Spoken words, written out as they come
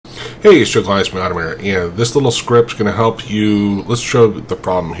Hey, it's Glines from the-automator, and this little script's going to help you. Let's show the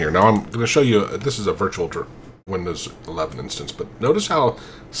problem here. Now I'm going to show you, this is a virtual Windows 11 instance, but notice how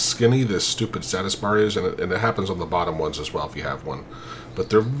skinny this stupid status bar is, and it happens on the bottom ones as well if you have one.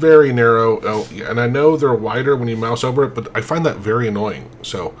 But they're very narrow, and I know they're wider when you mouse over it, but I find that very annoying.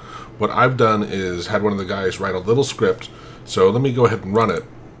 So what I've done is had one of the guys write a little script. So let me go ahead and run it.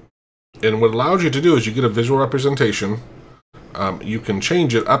 And what it allows you to do is you get a visual representation. You can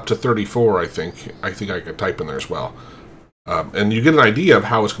change it up to 34, I think. I could type in there as well. And you get an idea of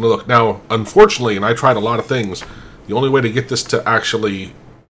how it's going to look. Now, unfortunately, and I tried a lot of things, the only way to get this to actually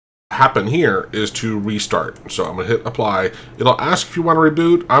happen here is to restart. So I'm going to hit apply. It'll ask if you want to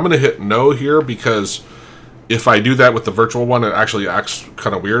reboot. I'm going to hit no here because if I do that with the virtual one, it actually acts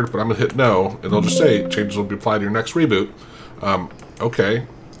kind of weird. But I'm going to hit no, and it'll just say changes will be applied to your next reboot. Okay.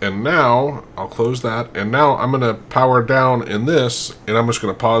 And now, I'll close that, and now I'm going to power down in this, and I'm just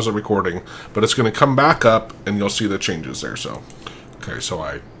going to pause the recording, but it's going to come back up, and you'll see the changes there. So, okay, so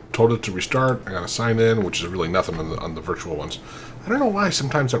I told it to restart. I got to sign in, which is really nothing on the virtual ones. I don't know why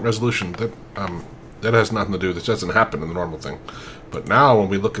sometimes that resolution, that has nothing to do, this doesn't happen in the normal thing. But now, when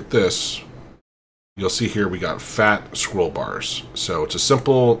we look at this, you'll see here we got fat scroll bars. So it's a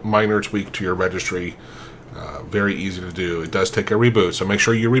simple minor tweak to your registry. Very easy to do. It does take a reboot, so make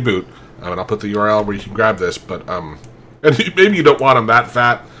sure you reboot. And I'll put the URL where you can grab this. But and maybe you don't want them that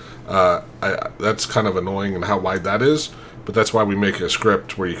fat. That's kind of annoying and how wide that is. But that's why we make a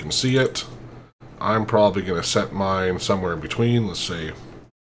script where you can see it. I'm probably going to set mine somewhere in between. Let's say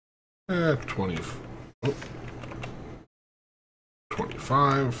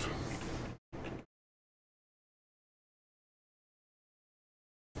 25.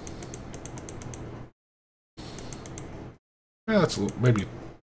 Yeah, that's maybe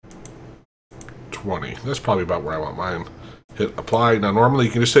 20. That's probably about where I want mine. Hit apply. Now, normally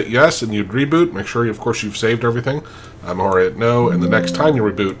you can just hit yes and you'd reboot. Make sure, of course, you've saved everything. Or hit no, and the next time you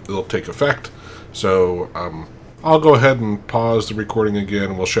reboot, it'll take effect. So, I'll go ahead and pause the recording again,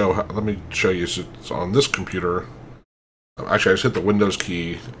 and we'll show. Let me show you. So it's on this computer. Actually, I just hit the Windows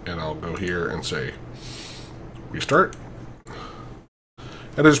key, and I'll go here and say restart.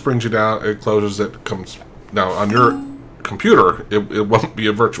 And it just brings you down. It closes. It comes now on your computer, it won't be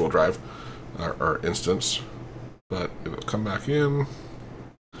a virtual drive or instance, but it'll come back in,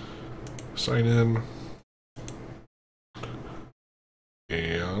 sign in,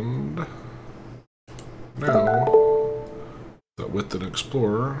 and now the Widen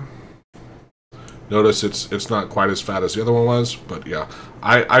Explorer. Notice it's not quite as fat as the other one was, but yeah,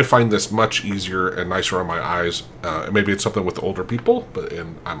 I find this much easier and nicer on my eyes. Maybe it's something with older people,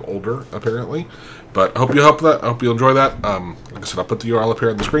 and I'm older apparently. But I hope you enjoy that. Like I said, I'll put the URL up here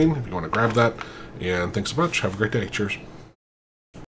on the screen if you want to grab that. And thanks so much. Have a great day. Cheers.